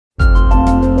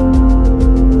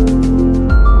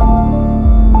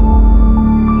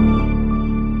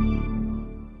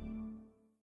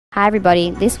Hi everybody,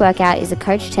 this workout is a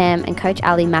Coach Tam and Coach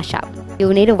Ali mashup. You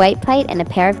will need a weight plate and a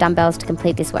pair of dumbbells to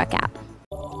complete this workout.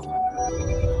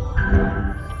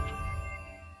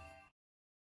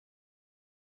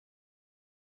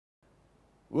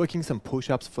 Working some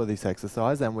push-ups for this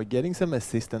exercise, and we're getting some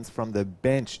assistance from the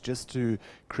bench just to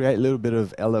create a little bit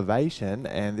of elevation,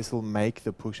 and this will make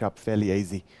the push-up fairly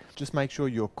easy. Just make sure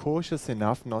you're cautious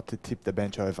enough not to tip the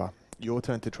bench over. Your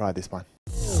turn to try this one.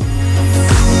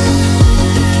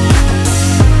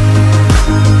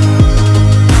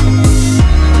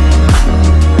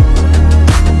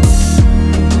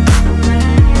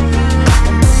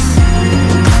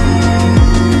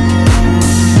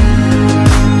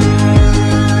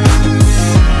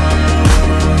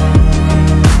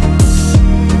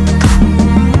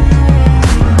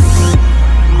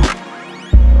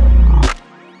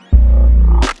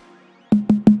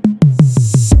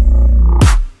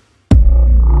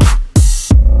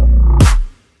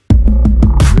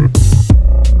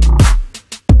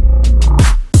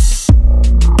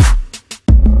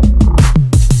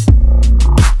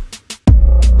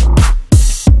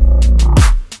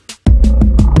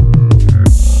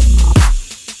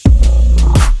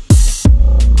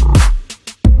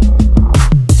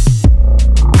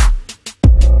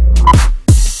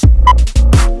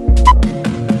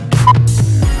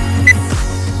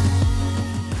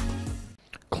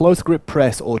 Close grip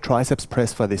press or triceps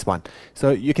press for this one.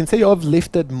 So you can see I've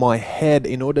lifted my head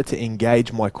in order to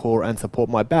engage my core and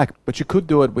support my back, but you could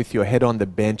do it with your head on the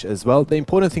bench as well. The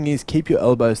important thing is keep your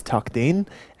elbows tucked in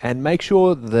and make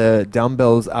sure the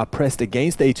dumbbells are pressed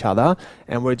against each other,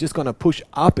 and we're just going to push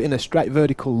up in a straight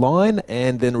vertical line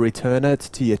and then return it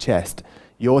to your chest.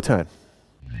 Your turn.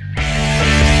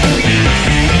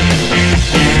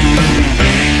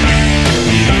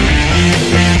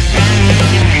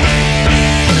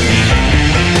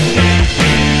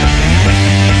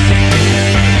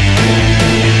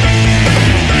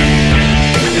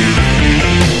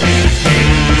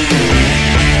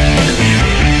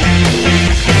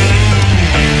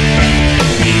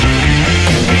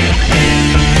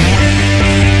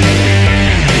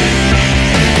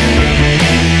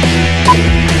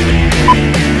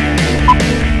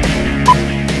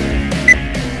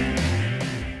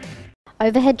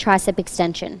 Overhead tricep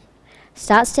extension.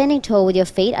 Start standing tall with your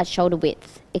feet at shoulder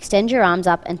width. Extend your arms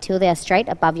up until they are straight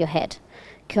above your head.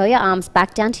 Curl your arms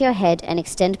back down to your head and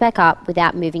extend back up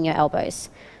without moving your elbows.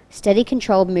 Steady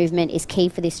controlled movement is key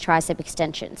for these tricep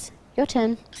extensions. Your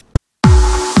turn.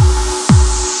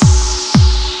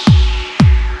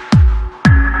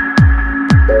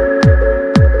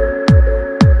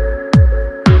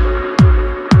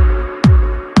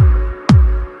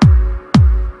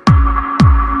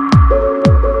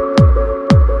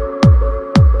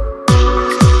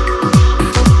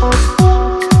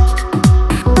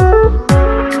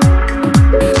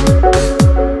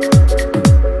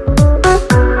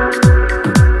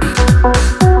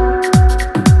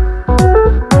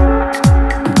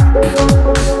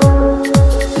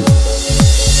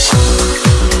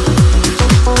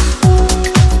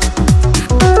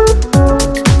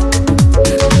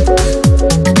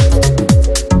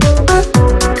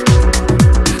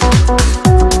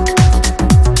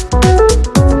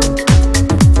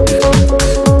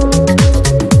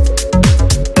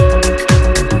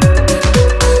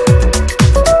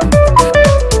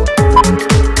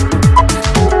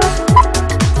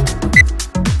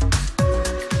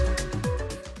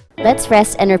 Let's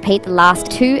rest and repeat the last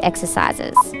 2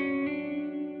 exercises.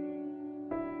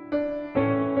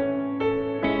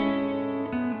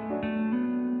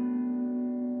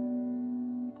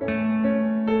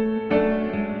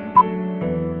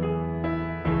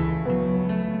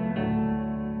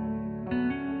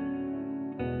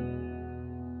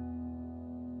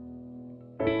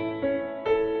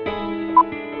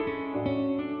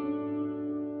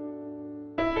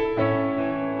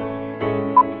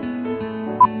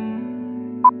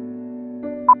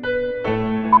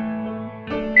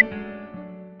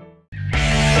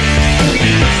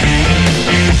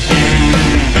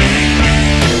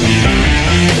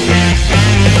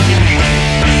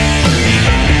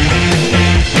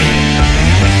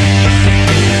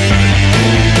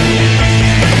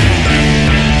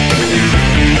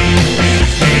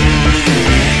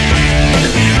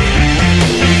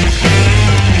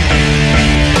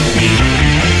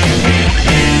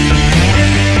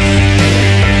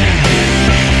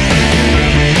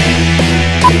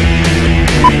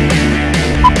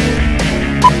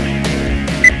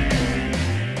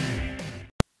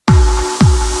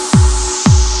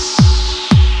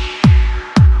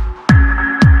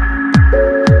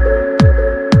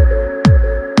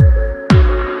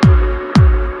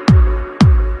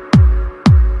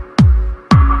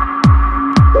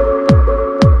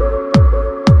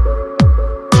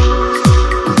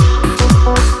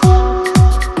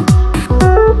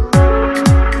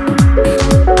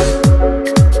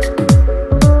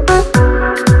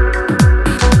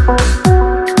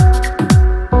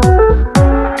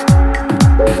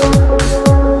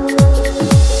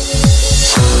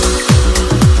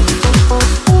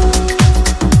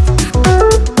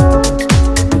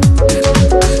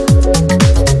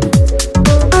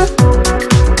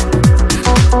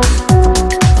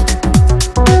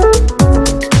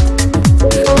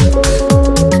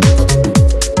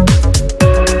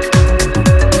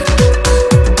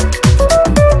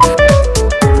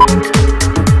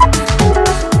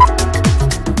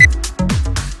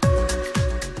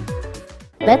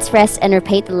 Let's rest and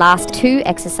repeat the last 2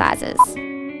 exercises.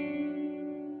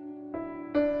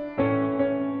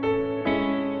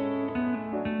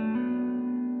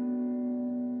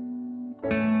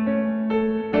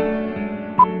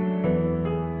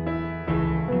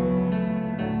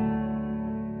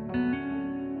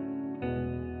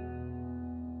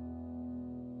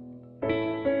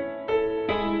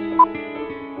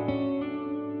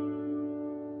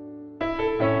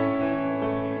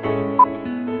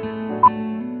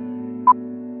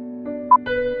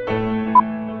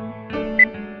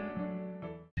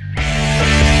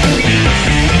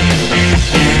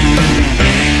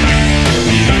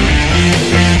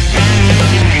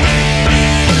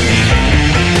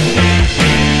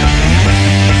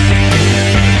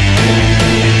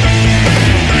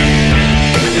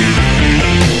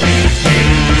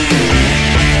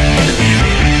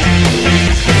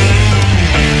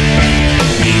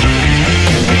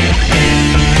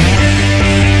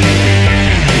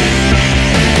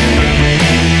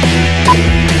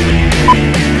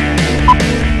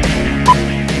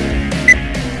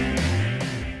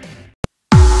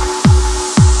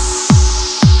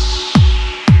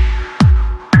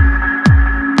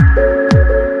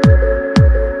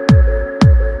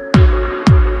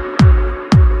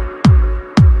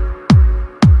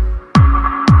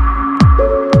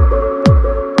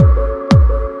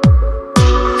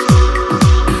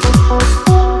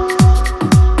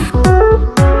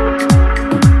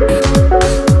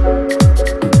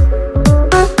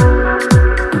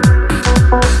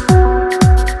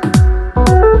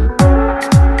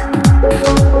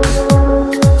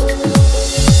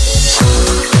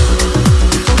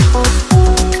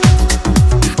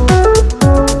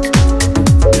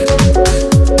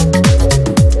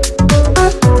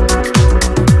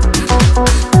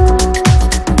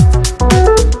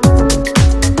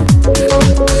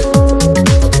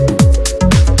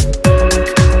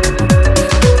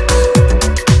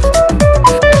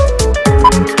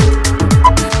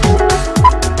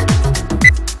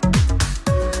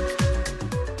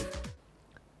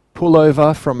 Pull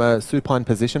over from a supine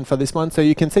position for this one. So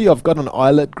you can see I've got an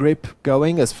eyelet grip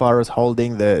going as far as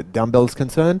holding the dumbbells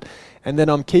concerned. And then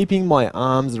I'm keeping my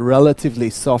arms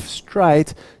relatively soft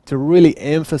straight to really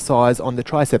emphasize on the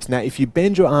triceps. Now, if you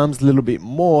bend your arms a little bit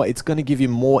more, it's going to give you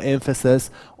more emphasis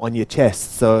on your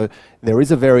chest. So there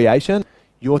is a variation.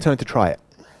 Your turn to try it.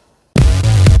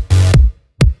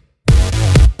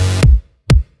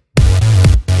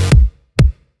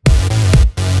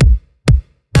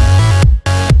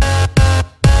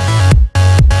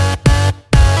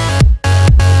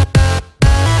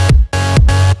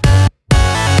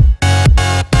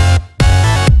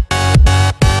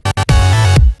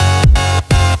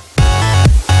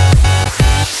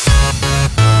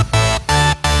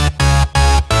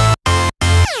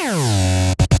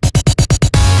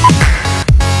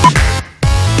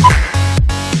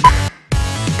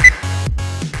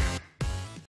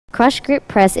 Crush grip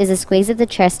press is a squeeze of the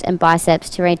chest and biceps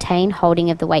to retain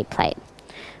holding of the weight plate.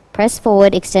 Press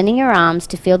forward, extending your arms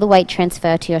to feel the weight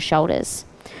transfer to your shoulders.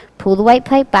 Pull the weight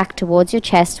plate back towards your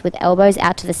chest with elbows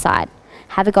out to the side.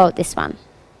 Have a go at this one.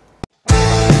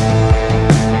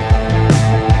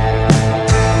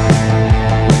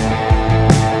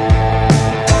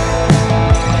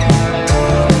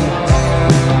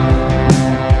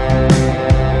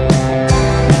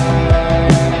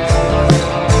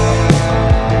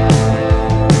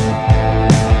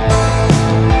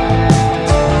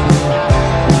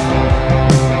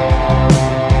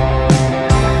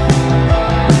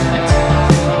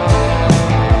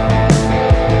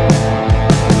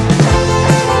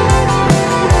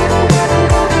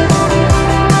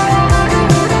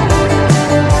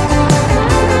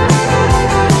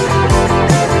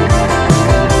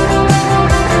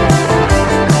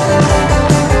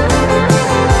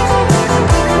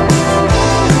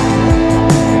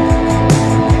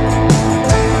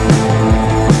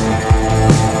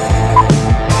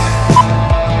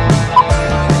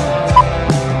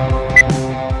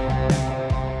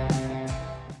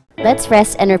 Let's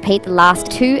rest and repeat the last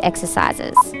 2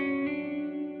 exercises.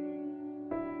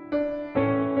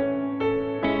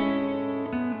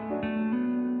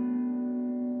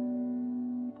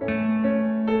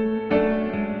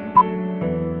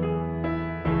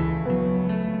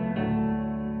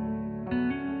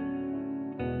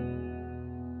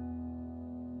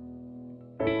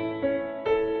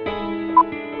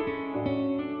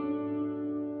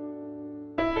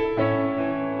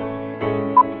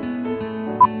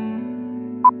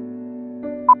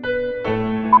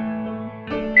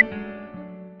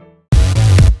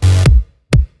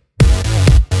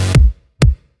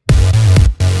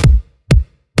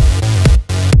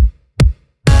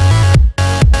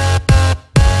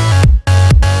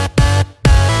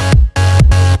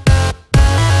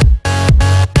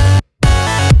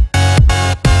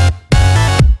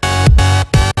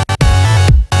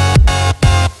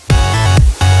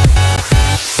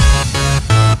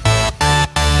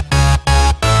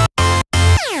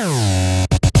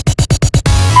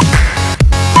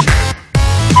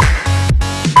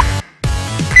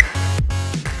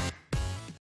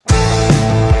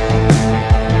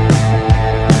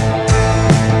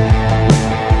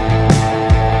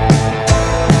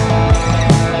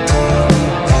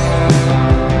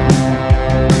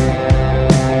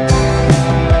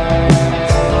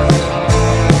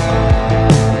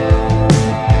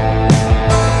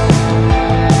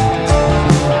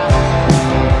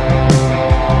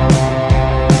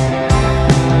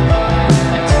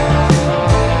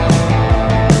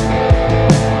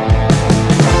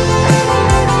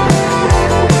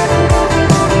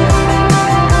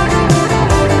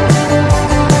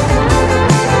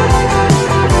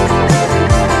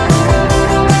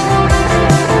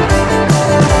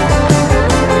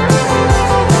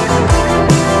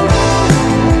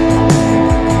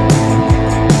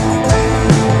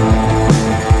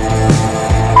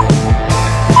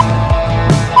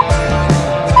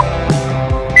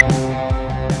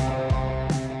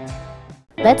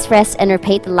 Let's rest and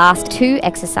repeat the last 2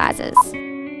 exercises.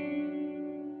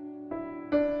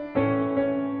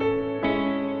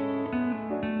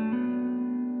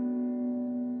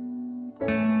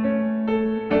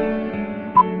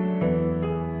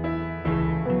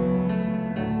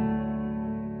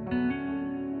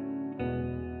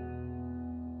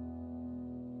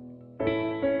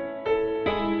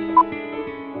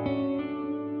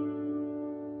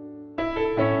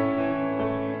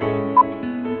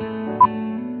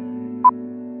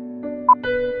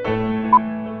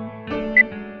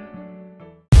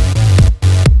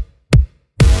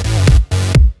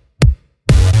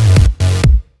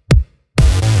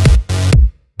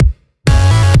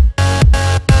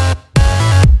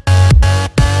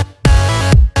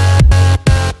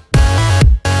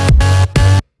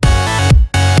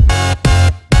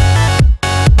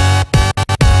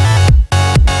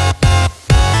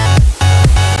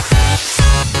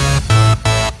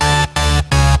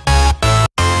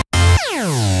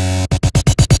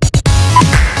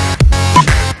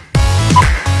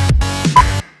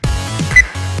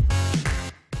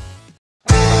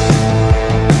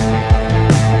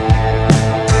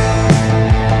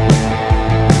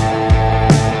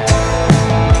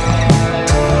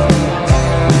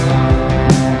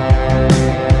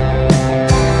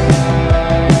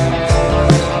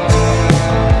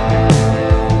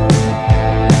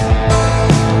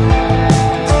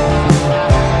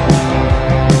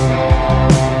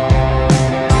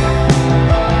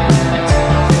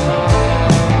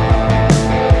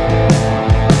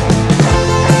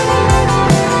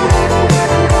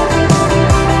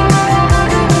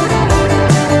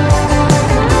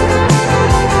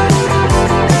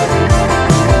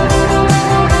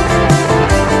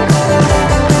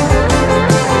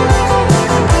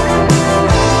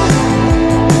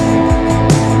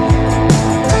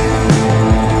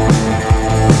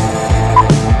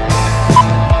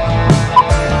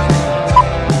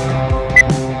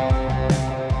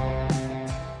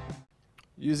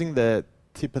 Using the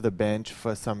tip of the bench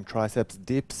for some triceps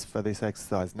dips for this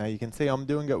exercise. Now you can see I'm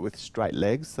doing it with straight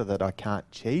legs so that I can't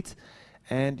cheat,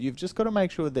 and you've just got to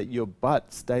make sure that your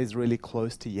butt stays really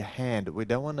close to your hand. We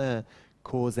don't want to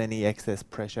cause any excess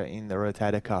pressure in the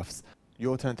rotator cuffs.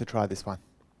 Your turn to try this one.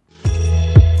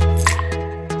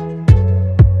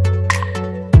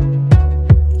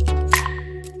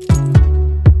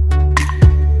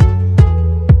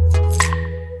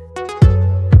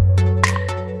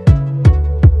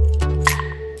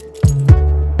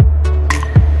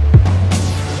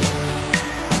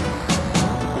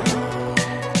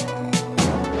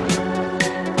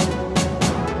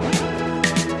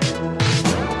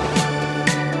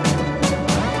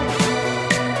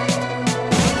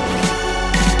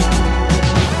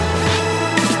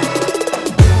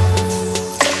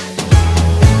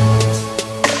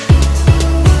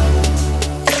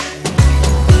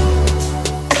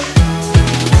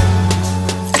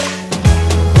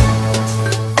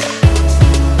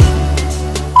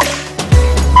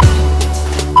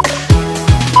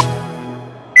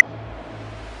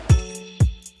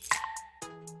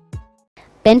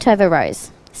 Bent over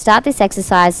rows. Start this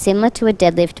exercise similar to a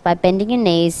deadlift by bending your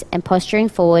knees and posturing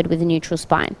forward with a neutral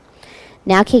spine.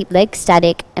 Now keep legs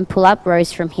static and pull up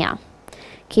rows from here.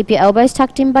 Keep your elbows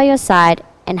tucked in by your side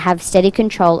and have steady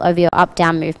control over your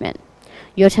up-down movement.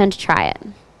 Your turn to try it.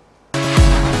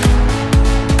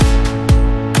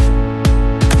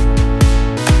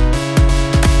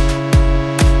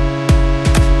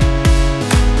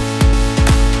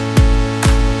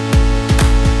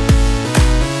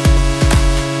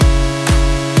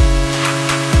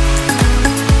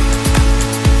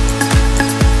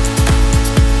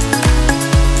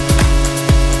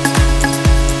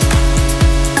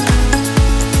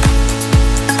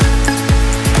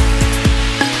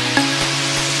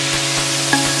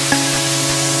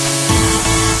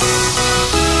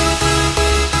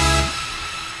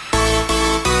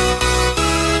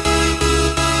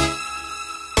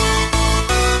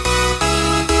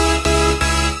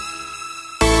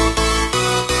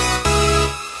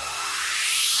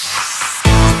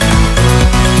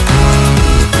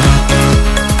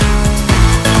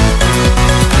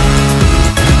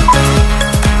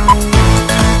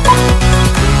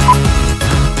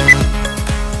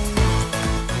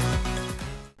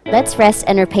 Let's rest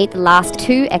and repeat the last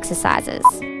 2 exercises.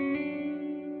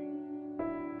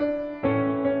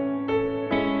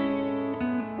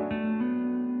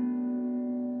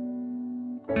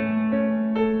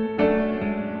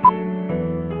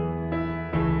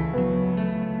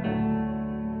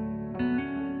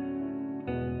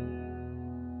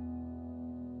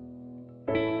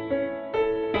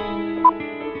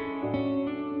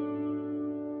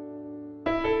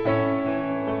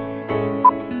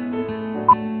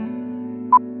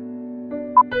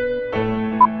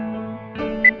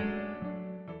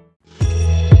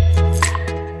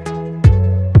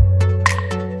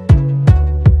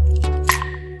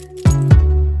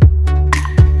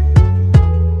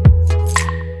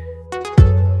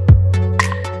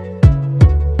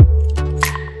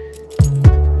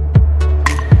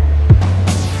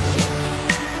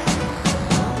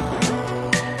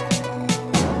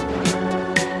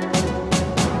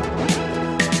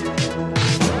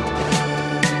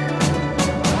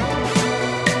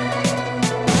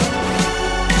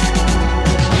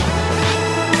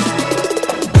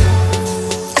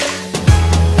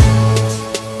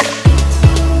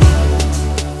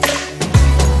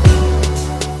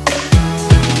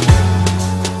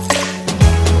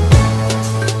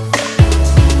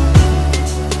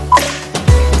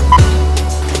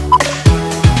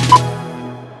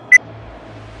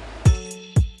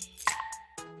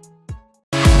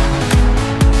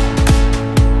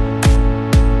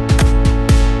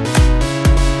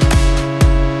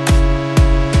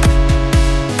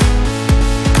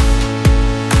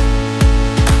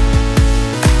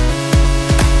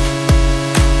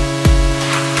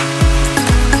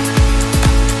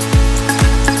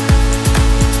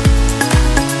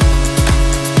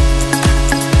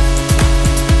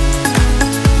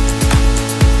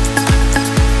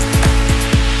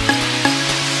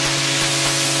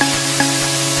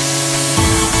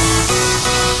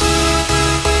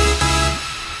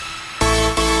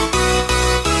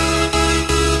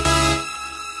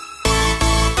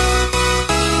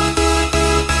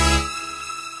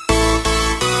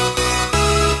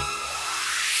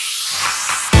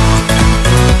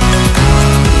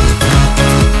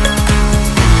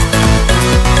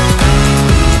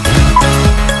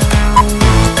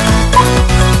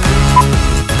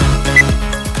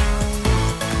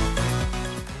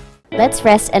 Let's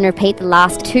rest and repeat the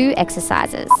last 2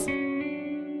 exercises.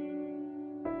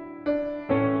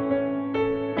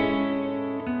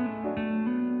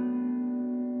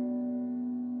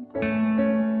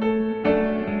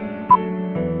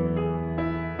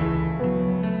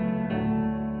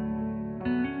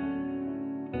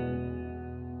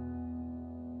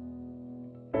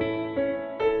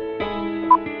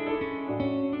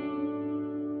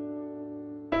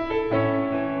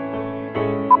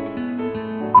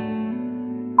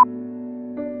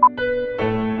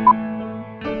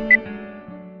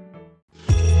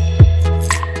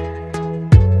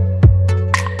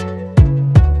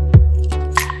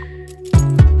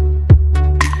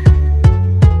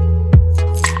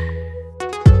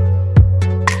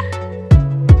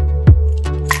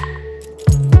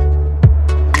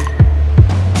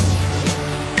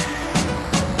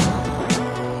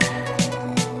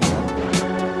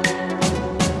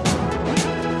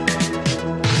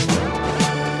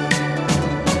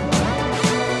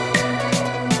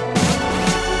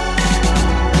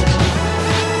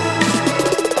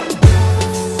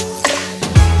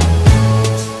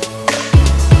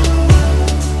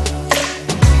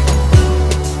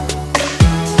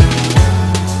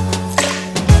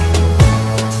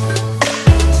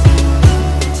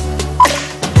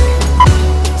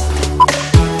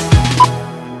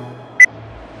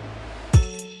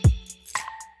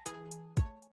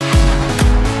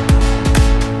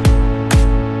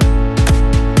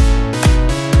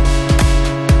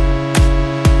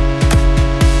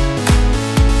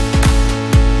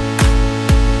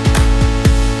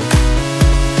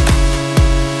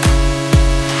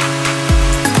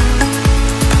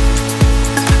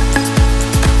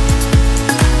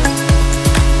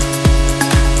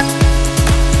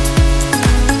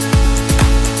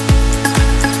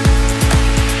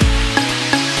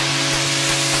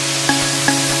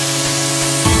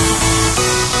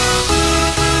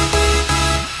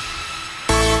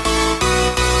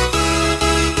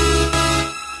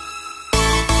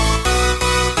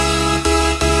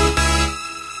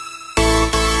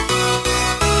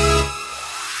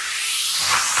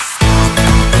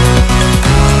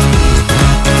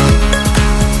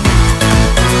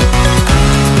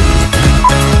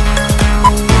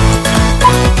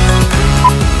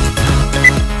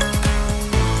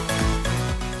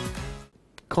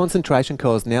 Concentration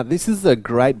curls. Now this is a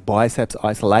great biceps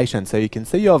isolation. So you can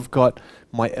see I've got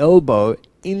my elbow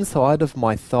inside of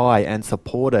my thigh and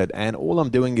supported, and all I'm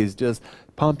doing is just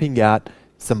pumping out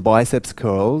some biceps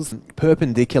curls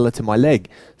perpendicular to my leg.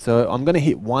 So I'm going to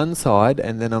hit one side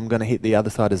and then I'm going to hit the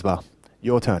other side as well.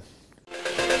 Your turn.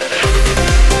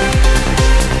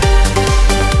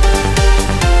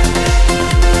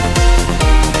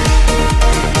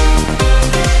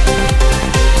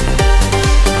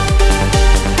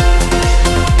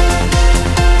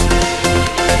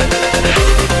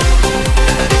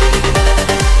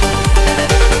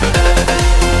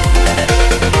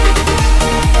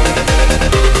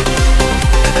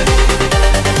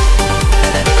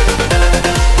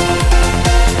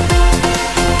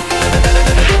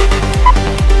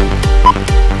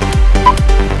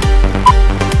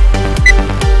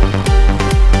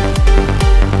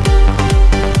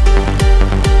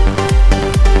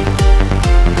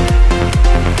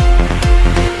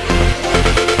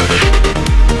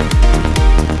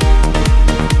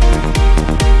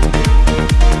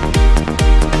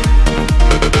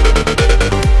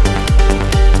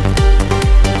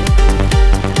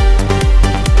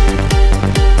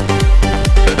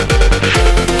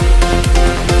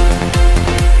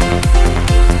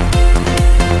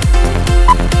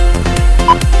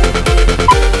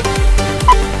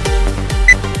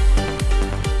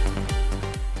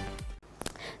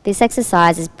 This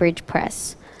exercise is bridge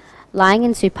press. Lying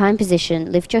in supine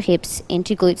position, lift your hips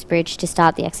into glutes bridge to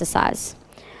start the exercise.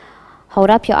 Hold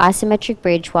up your isometric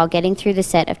bridge while getting through the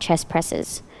set of chest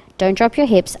presses. Don't drop your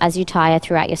hips as you tire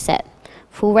throughout your set.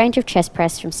 Full range of chest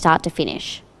press from start to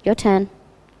finish. Your turn.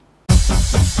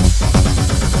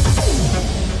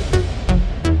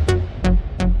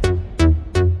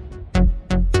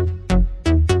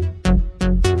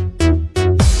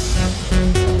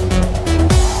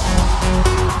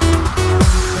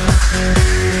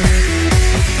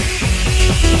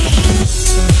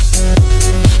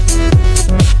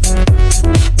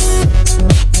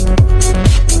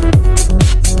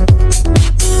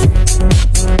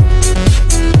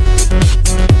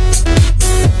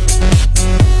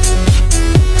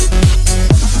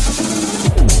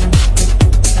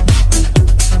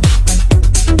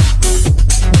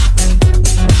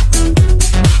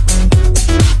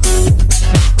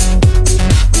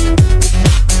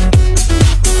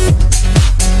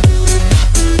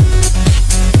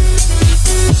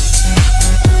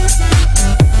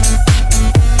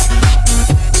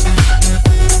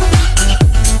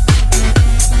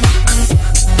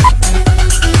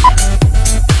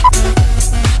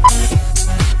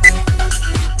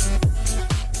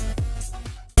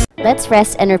 Let's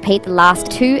rest and repeat the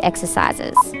last 2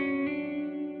 exercises.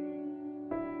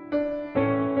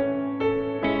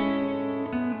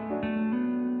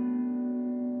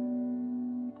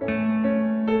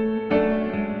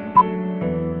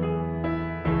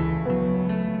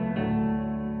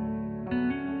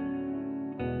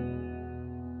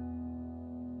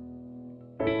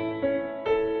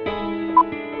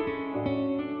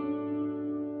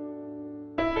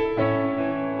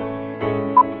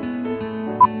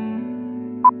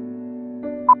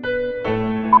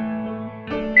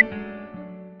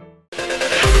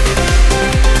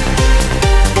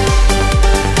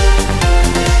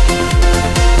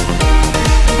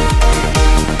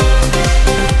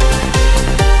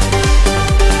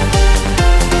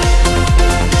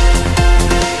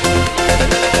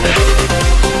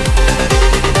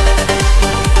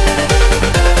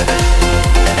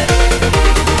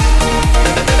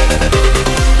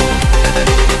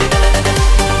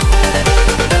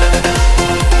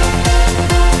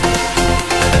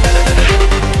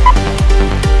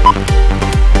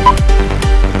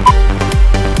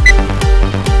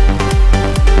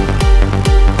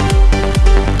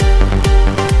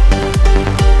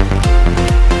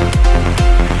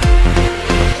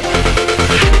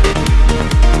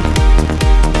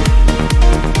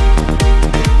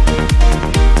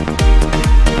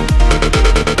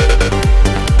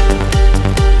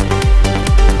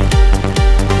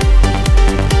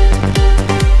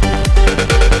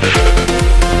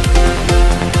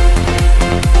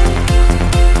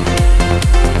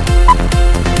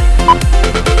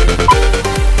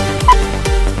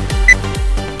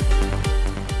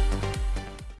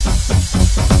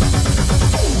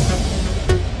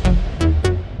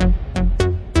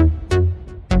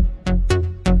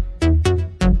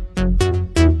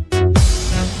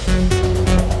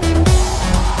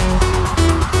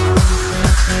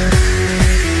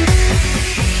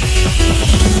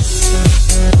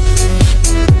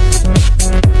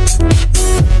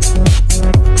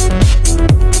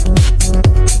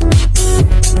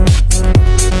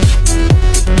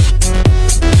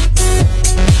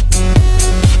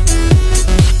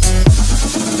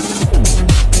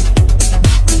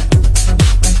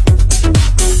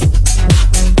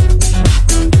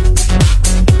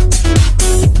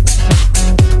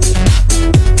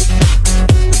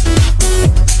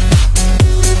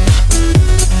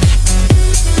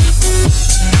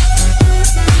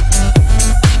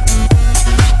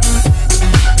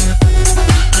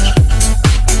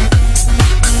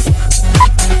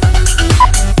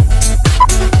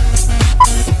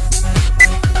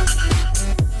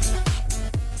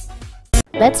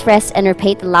 Let's rest and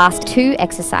repeat the last 2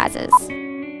 exercises.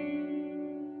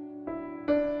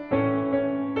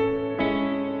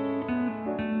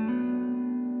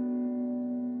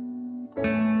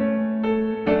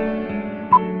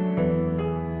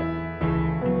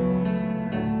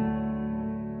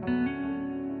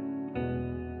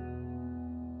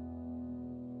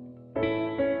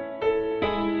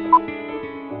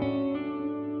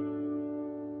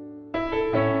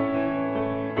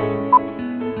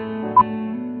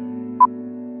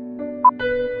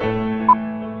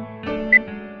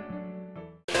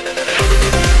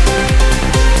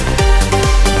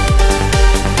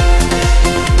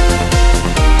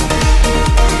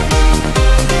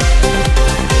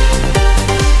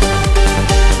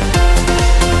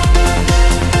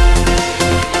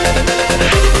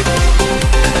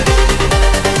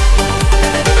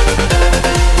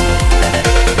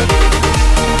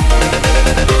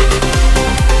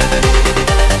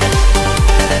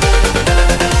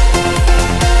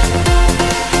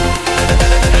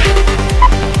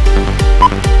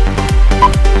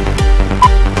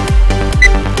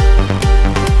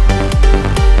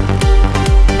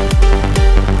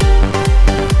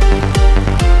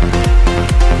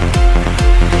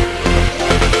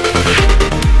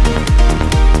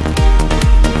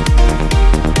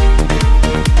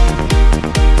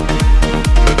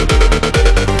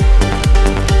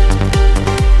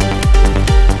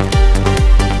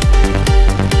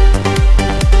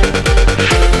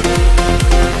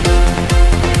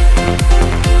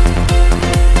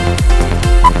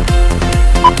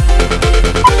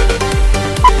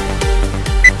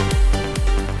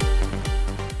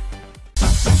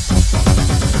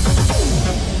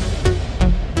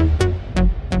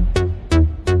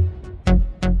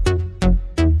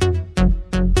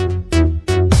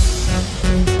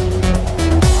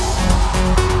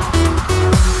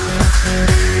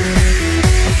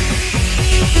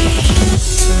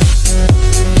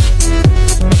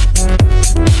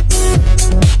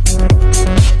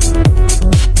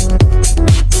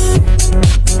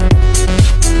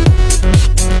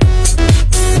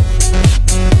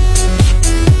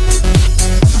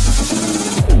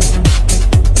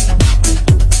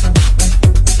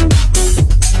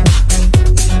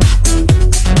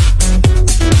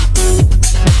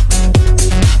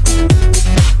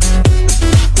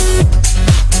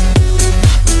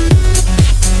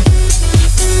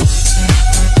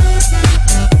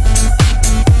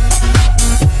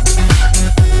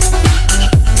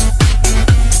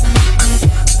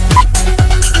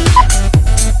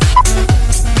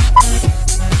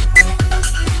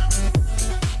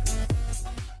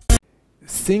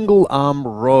 single arm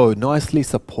row, nicely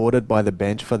supported by the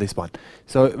bench for this one.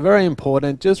 So very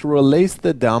important, just release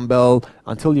the dumbbell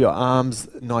until your arms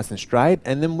nice and straight,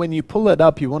 and then when you pull it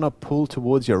up, you want to pull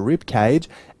towards your rib cage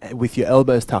with your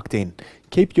elbows tucked in.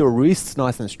 Keep your wrists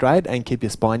nice and straight and keep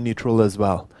your spine neutral as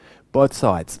well. Both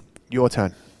sides. Your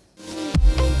turn.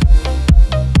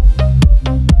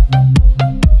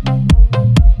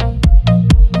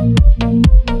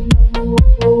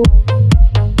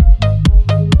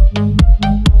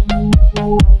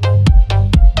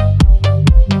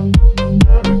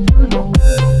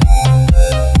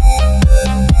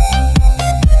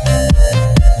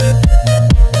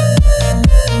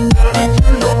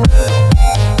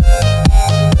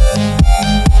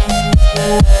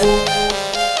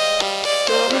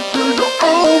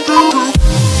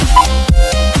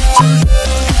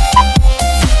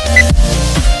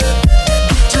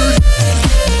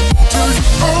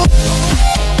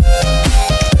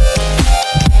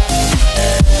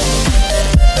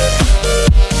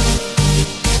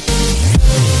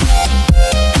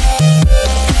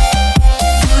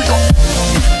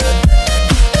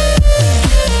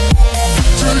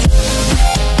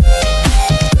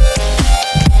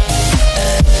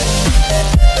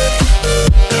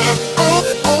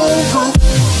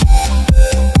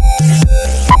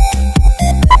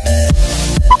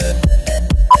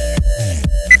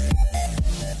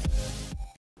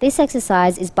 This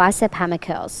exercise is bicep hammer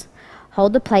curls.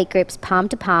 Hold the plate grips palm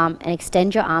to palm and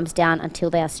extend your arms down until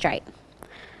they are straight.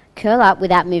 Curl up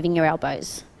without moving your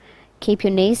elbows. Keep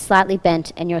your knees slightly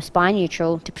bent and your spine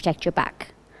neutral to protect your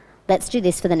back. Let's do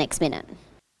this for the next minute.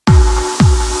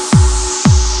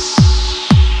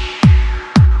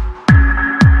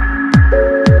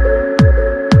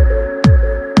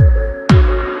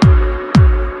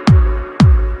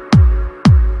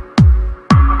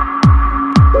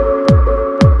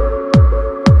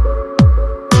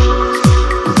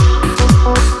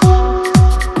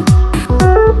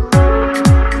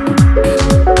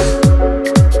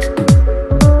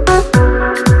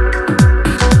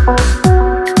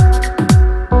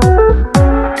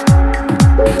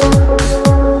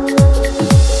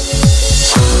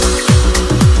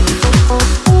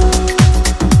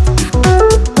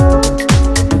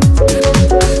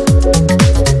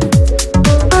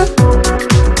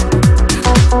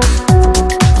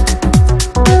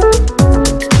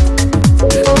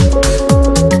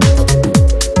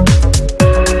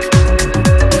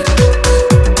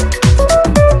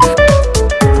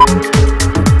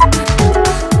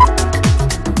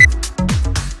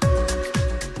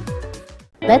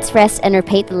 Let's rest and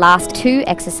repeat the last 2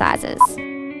 exercises.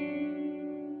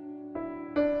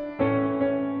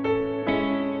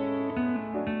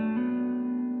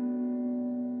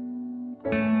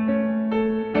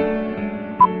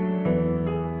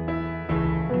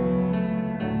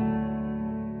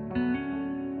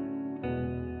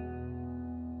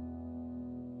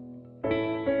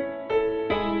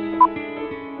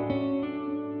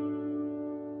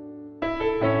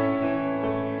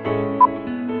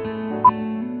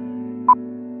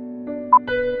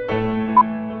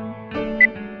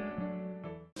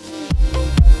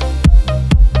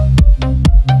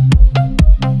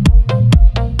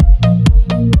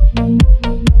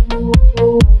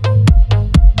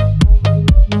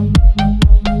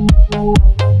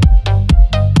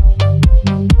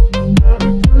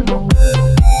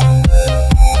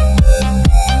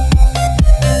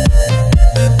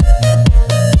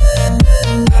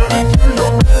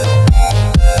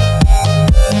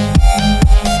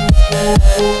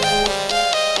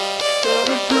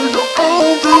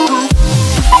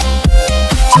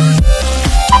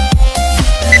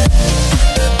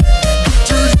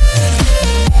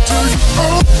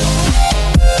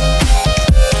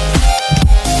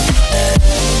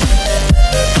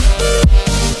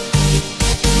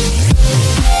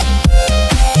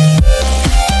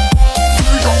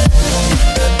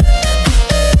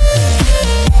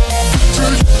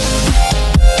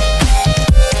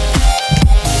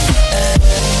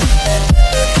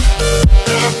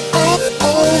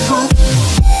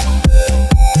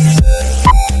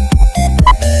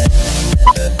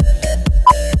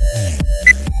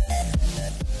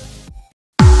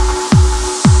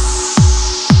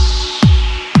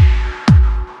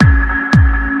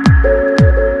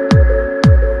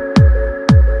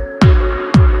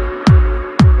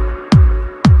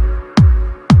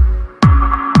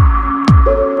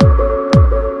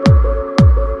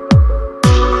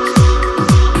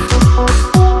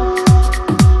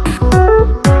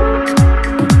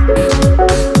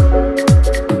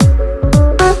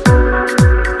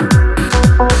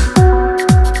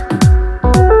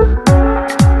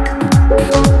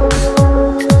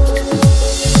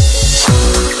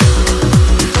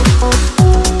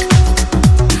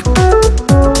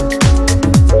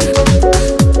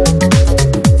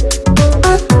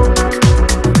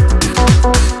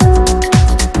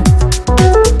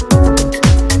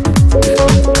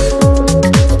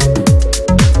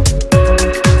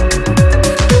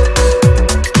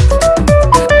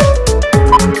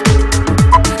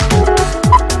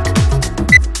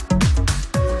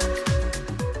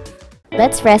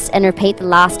 Let's rest and repeat the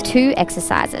last 2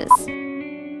 exercises.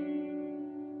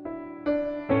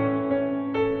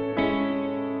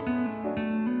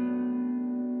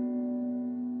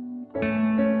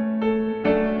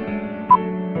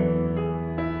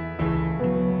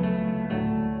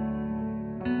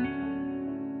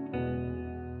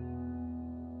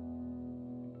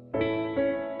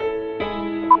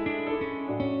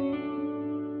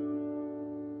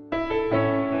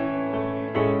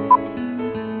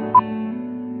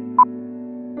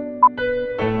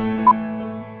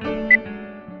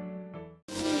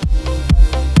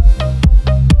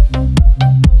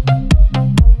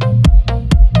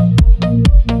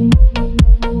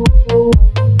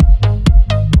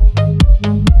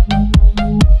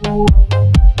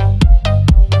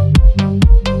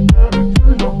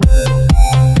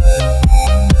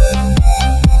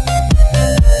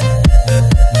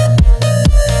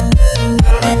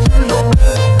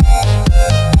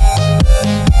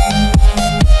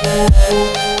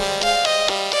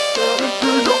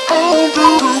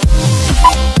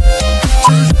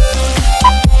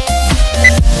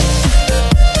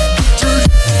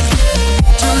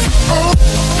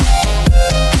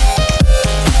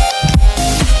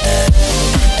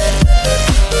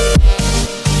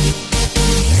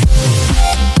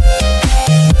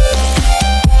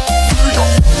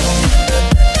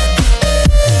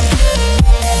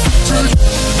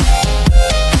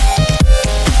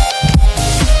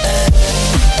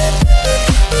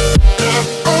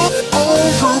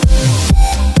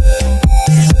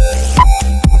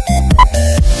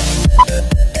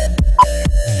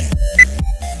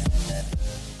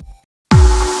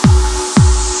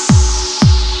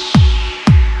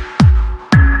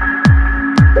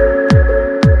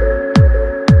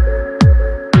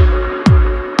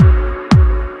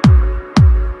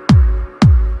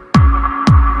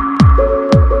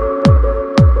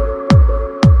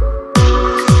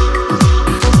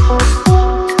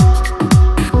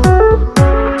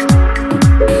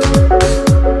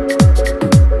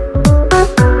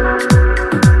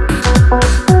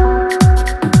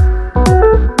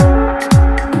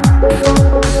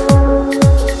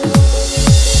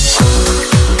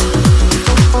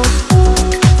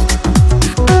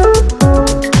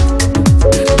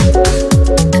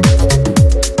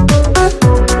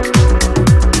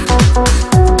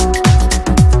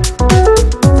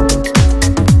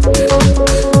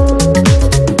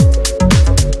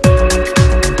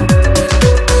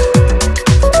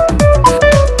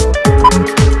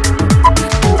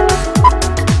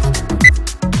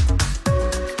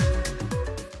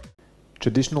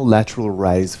 Traditional lateral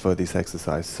raise for this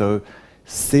exercise. So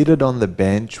seated on the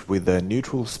bench with a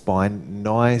neutral spine,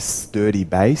 nice sturdy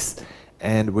base,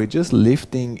 and we're just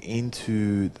lifting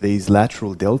into these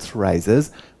lateral delts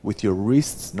raises with your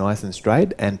wrists nice and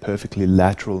straight and perfectly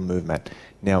lateral movement.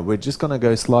 Now we're just going to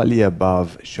go slightly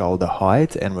above shoulder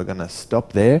height and we're going to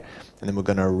stop there, and then we're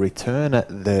going to return at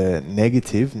the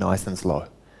negative nice and slow.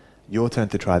 Your turn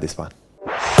to try this one.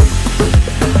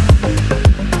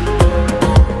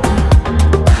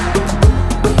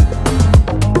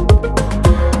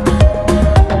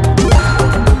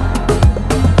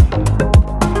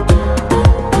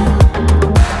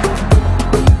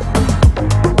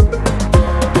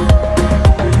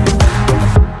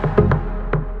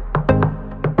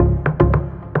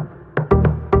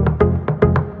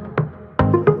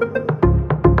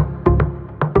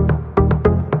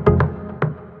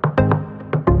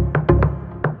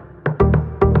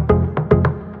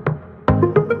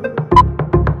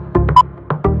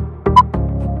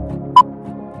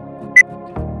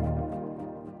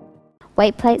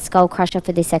 Weight plate skull crusher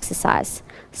for this exercise.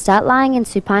 Start lying in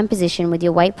supine position with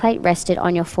your weight plate rested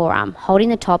on your forearm, holding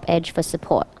the top edge for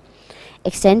support.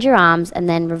 Extend your arms and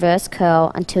then reverse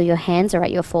curl until your hands are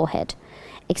at your forehead.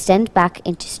 Extend back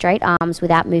into straight arms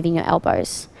without moving your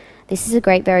elbows. This is a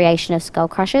great variation of skull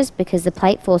crushers because the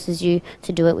plate forces you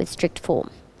to do it with strict form.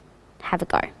 Have a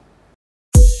go.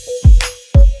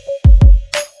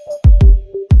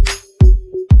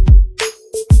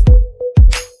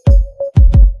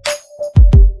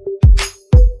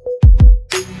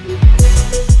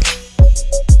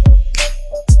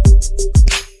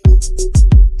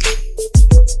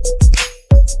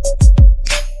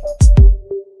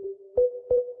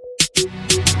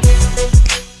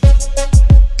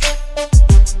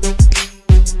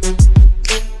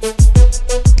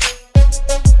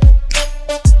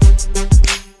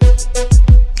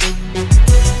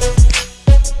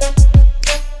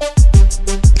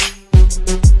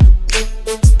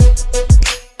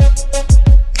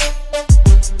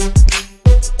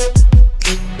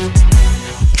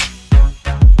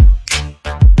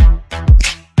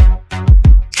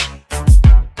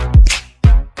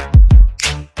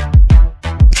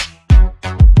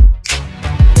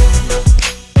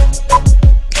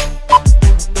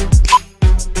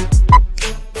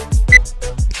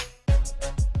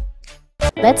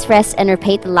 Let's rest and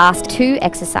repeat the last 2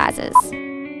 exercises.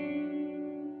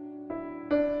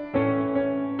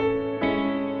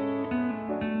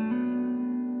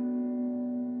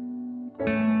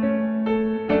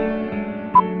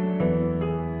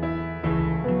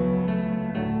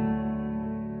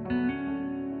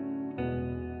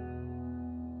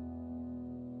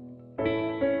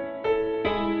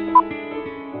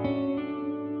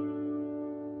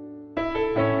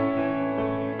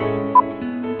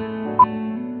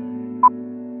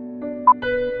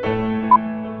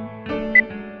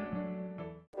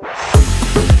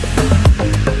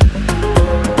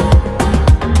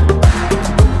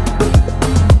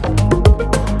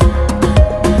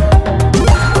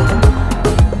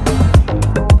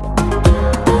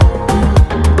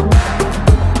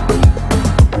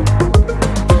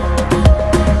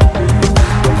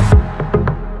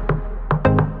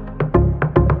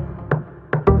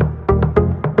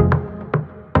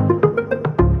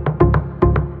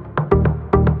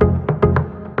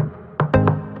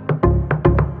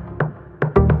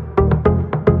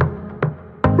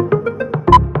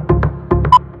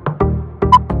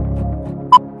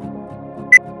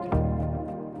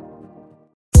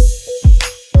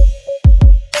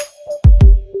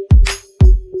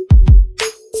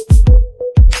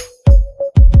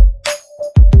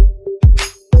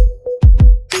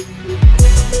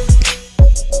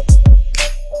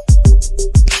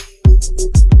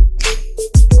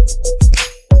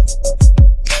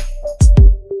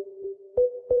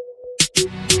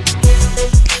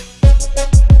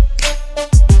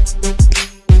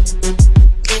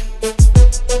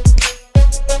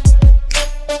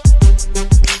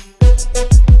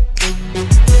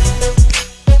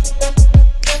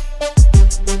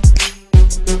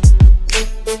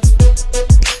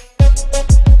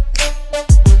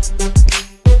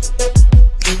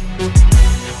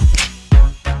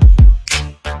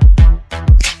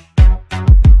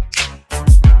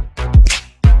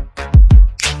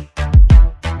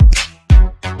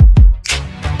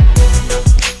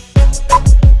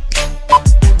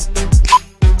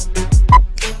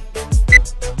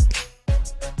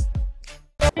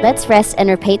 Let's rest and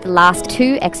repeat the last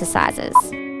 2 exercises.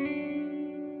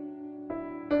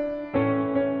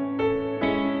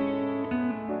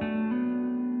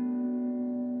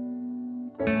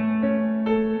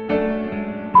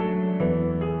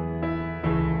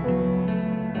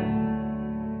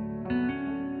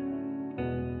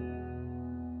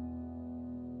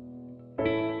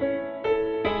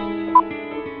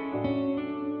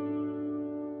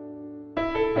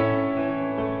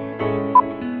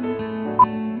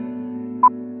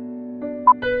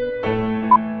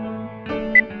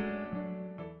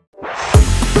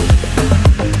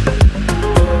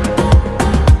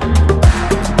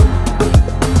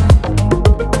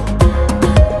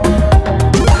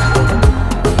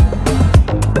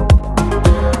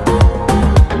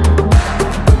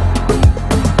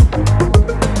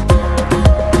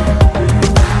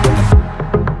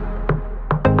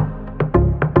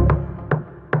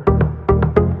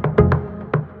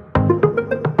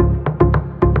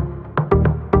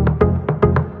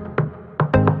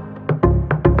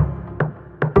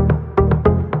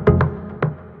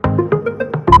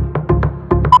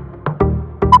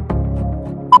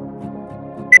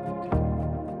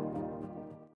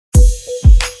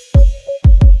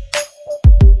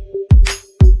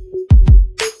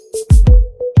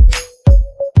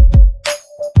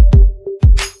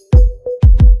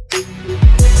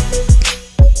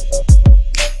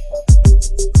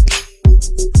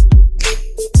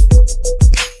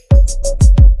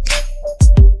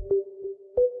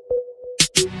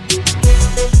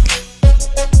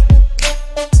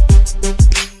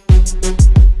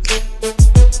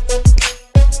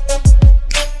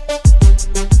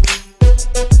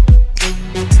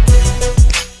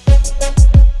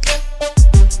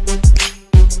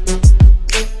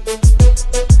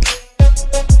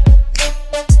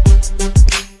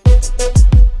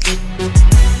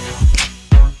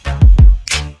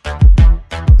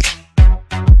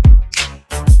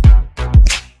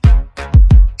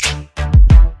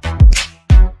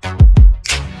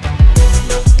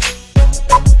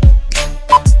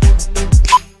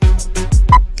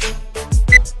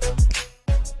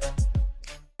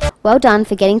 Well done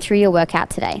for getting through your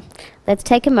workout today. Let's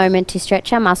take a moment to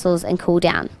stretch our muscles and cool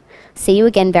down. See you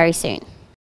again very soon.